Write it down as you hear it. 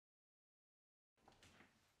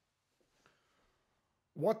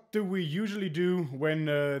What do we usually do when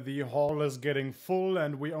the hall is getting full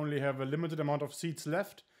and we only have a limited amount of seats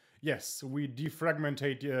left? Yes, we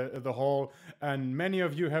defragmentate the hall, and many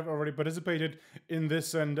of you have already participated in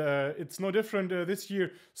this, and it's no different this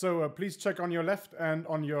year. So please check on your left and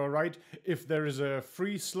on your right if there is a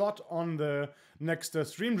free slot on the next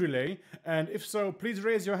stream relay, and if so, please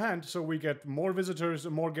raise your hand so we get more visitors,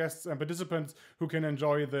 more guests and participants who can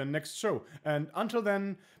enjoy the next show. And until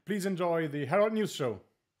then, please enjoy the Herald News Show.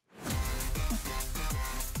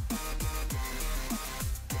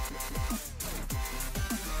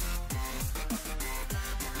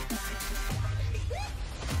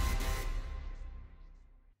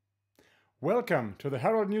 Welcome to the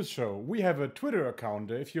Herald News Show. We have a Twitter account.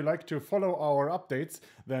 If you like to follow our updates,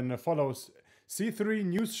 then follow C3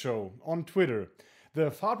 News Show on Twitter. The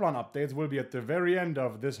Fahrplan updates will be at the very end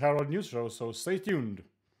of this Herald News Show, so stay tuned.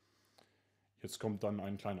 Jetzt kommt dann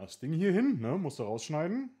ein kleiner Sting hier hin, ne? Musst du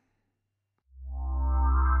rausschneiden.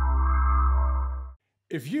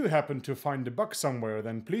 If you happen to find a bug somewhere,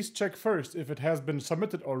 then please check first if it has been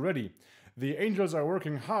submitted already. The angels are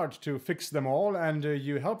working hard to fix them all, and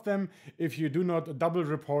you help them if you do not double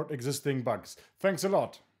report existing bugs. Thanks a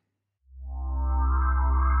lot.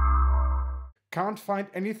 Can't find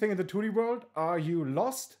anything in the 2D world? Are you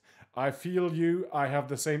lost? I feel you. I have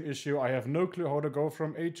the same issue. I have no clue how to go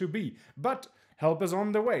from A to B. But help is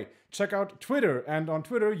on the way. Check out Twitter, and on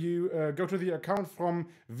Twitter you go to the account from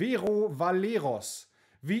Vero Valeros.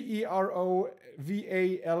 V-E-R-O-V-A-L-E-R-O-S.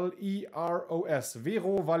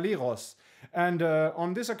 Vero Valeros. And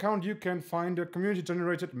on this account you can find a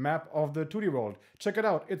community-generated map of the 2D world. Check it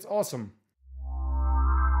out. It's awesome.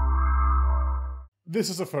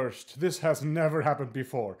 This is a first. This has never happened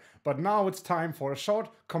before. But now it's time for a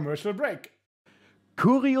short commercial break.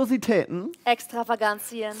 Kuriositäten,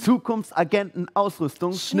 Extravagantien,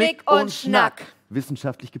 Zukunftsagenten-Ausrüstung, Schnick und Schnack.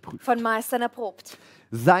 Wissenschaftlich geprüft. Von Meistern erprobt.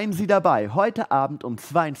 Seien Sie dabei, heute Abend um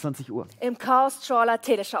 22 Uhr. Im Chaos-Trawler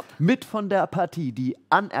Teleshop. Mit von der Partie die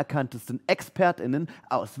anerkanntesten ExpertInnen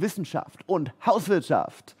aus Wissenschaft und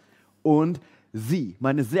Hauswirtschaft. Und Sie,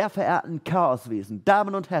 meine sehr verehrten Chaoswesen,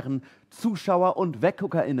 Damen und Herren, Zuschauer und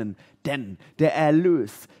WegguckerInnen. Denn der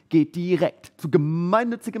Erlös geht direkt zu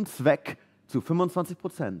gemeinnützigem Zweck zu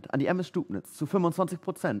 25% an die MS Stubnitz, zu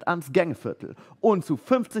 25% ans Gängeviertel und zu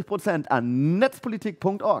 50% an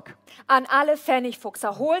netzpolitik.org. An alle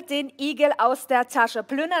Pfennigfuchser, holt den Igel aus der Tasche,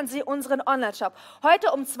 plündern Sie unseren Online-Shop.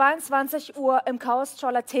 Heute um 22 Uhr im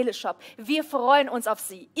Chaos-Trawler Teleshop. Wir freuen uns auf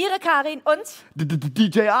Sie. Ihre Karin und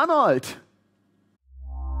DJ Arnold.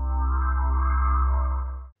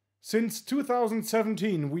 Since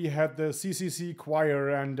 2017 we had the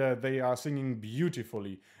ccchoir, and they are singing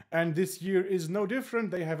beautifully. And this year is no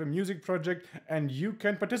different. They have a music project and you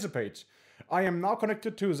can participate. I am now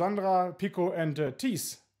connected to Sandra, Pico and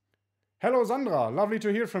Thies. Hello Sandra, lovely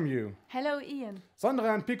to hear from you. Hello Ian.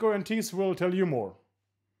 Sandra and Pico and Thies will tell you more.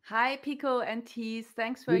 Hi Pico and Thies,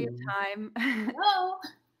 thanks for your time. Hello.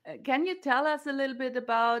 Can you tell us a little bit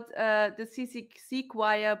about the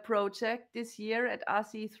ccchoir project this year at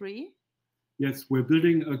RC3? Yes, we're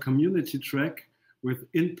building a community track with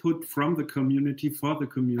input from the community for the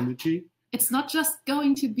community. It's not just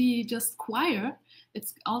going to be just choir,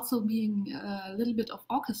 it's also being a little bit of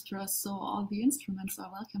orchestra, so all the instruments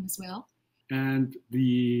are welcome as well. And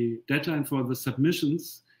the deadline for the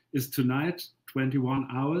submissions is tonight, 21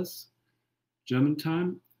 hours, German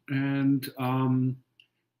time. And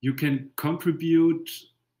you can contribute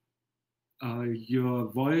your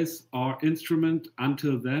voice or instrument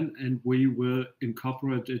until then, and we will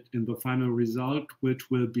incorporate it in the final result, which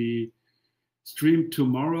will be streamed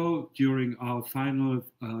tomorrow during our final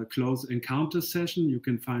close encounter session. You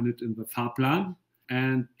can find it in the Fahrplan,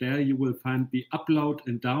 and there you will find the upload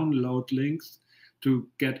and download links to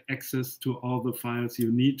get access to all the files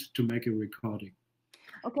you need to make a recording.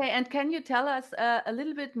 Okay, and can you tell us a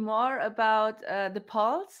little bit more about the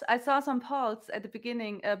polls? I saw some polls at the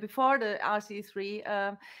beginning, before the RC3,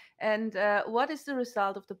 and what is the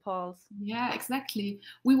result of the polls? Yeah, exactly.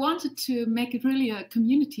 We wanted to make it really a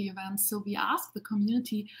community event, so we asked the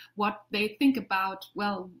community what they think about,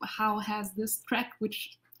 well, how has this track,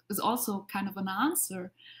 which is also kind of an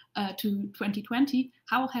answer to 2020,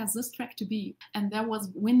 how has this track to be? And there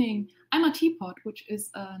was winning I'm a Teapot, which is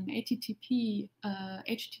an HTTP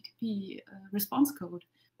response code.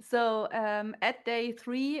 So at day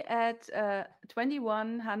 3 at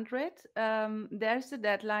 2100, there's a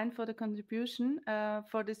deadline for the contribution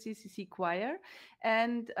for the ccchoir,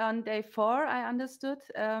 and on day 4, I understood,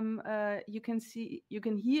 you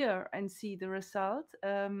can hear and see the result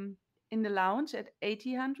in the lounge at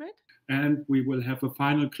 1800. And we will have a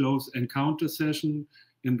final close encounter session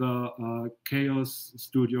in the Chaos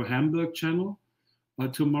Studio Hamburg channel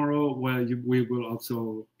tomorrow, where we will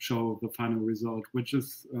also show the final result, which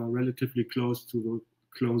is relatively close to the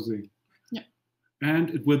closing. Yeah. And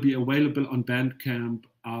it will be available on Bandcamp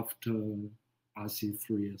after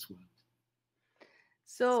rc3 as well.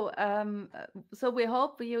 So, so we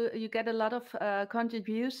hope you get a lot of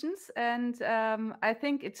contributions, and I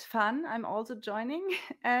think it's fun. I'm also joining,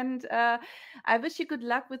 and I wish you good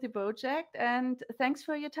luck with the project. And thanks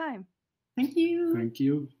for your time. Thank you. Thank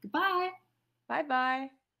you. Goodbye. Bye bye.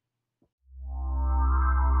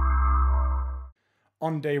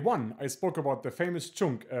 On day one, I spoke about the famous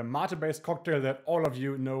Chunk, a mate-based cocktail that all of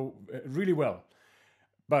you know really well.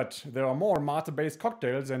 But there are more mate-based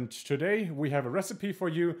cocktails, and today we have a recipe for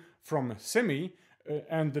you from Semi,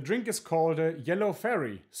 and the drink is called Yellow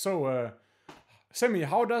Ferry. So, Semi,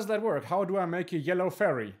 how does that work? How do I make a Yellow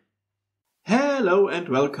Ferry? Hello and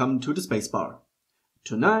welcome to the Spacebar.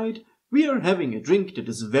 Tonight we are having a drink that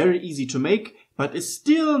is very easy to make, but is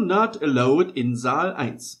still not allowed in Saal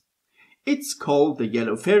 1. It's called the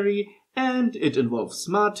Yellow Ferry, and it involves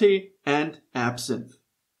mate and absinthe.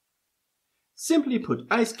 Simply put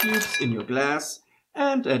ice cubes in your glass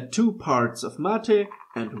and add 2 parts of mate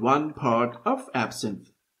and 1 part of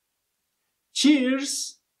absinthe.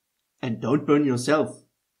 Cheers! And don't burn yourself.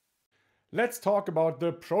 Let's talk about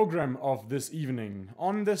the program of this evening.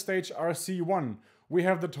 On the stage RC1, we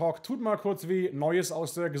have the talk Tut mal kurz weh, Neues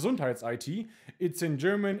aus der Gesundheits-IT. It's in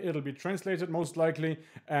German, it'll be translated most likely.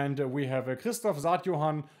 And we have Christoph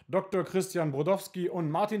Saatjohann, Dr. Christian Brodowski und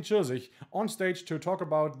Martin Schirsich on stage to talk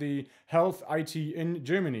about the health IT in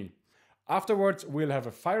Germany. Afterwards, we'll have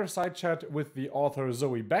a fireside chat with the author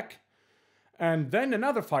Zoe Beck. And then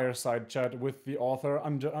another fireside chat with the author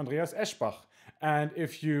Andreas Eschbach. And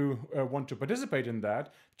if you want to participate in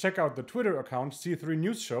that, check out the Twitter account C3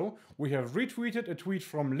 News Show. We have retweeted a tweet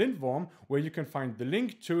from Lindworm where you can find the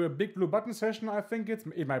link to a Big Blue Button session. I think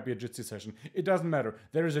it might be a Jitsi session. It doesn't matter.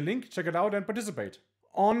 There is a link. Check it out and participate.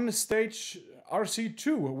 On stage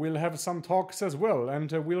RC2, we'll have some talks as well.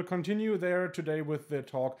 And we'll continue there today with the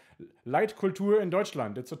talk Leitkultur in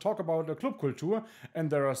Deutschland. It's a talk about a Clubkultur. And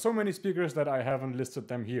there are so many speakers that I haven't listed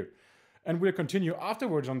them here. And we'll continue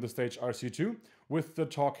afterwards on the stage RC2 with the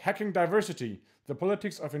talk Hacking Diversity, the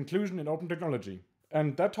Politics of Inclusion in Open Technology.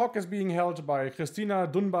 And that talk is being held by Christina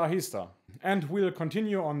Dunbar-Hester. And we'll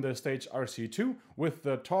continue on the stage RC2 with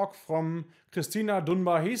the talk from Christina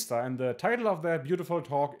Dunbar-Hester. And the title of that beautiful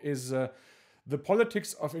talk is The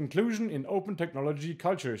Politics of Inclusion in Open Technology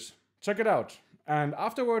Cultures. Check it out. And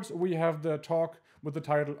afterwards we have the talk with the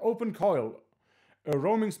title Open Coil, a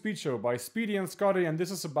roaming speed show by Speedy and Scotty, and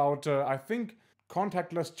this is about, I think,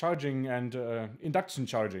 contactless charging and induction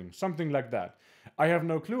charging, something like that. I have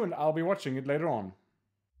no clue, and I'll be watching it later on.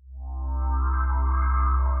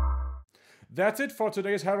 That's it for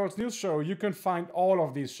today's Herald News Show. You can find all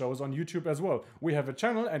of these shows on YouTube as well. We have a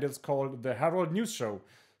channel, and it's called The Herald News Show.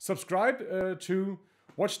 Subscribe to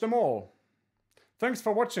watch them all. Thanks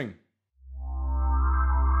for watching.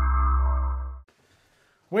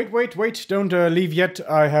 Wait, don't leave yet.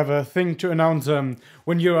 I have a thing to announce.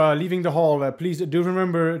 When you are leaving the hall, please do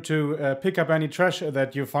remember to pick up any trash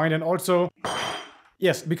that you find. And also,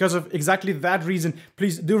 yes, because of exactly that reason,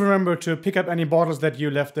 please do remember to pick up any bottles that you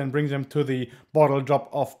left and bring them to the bottle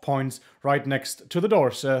drop-off points right next to the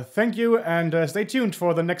doors. Thank you, and stay tuned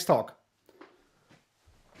for the next talk.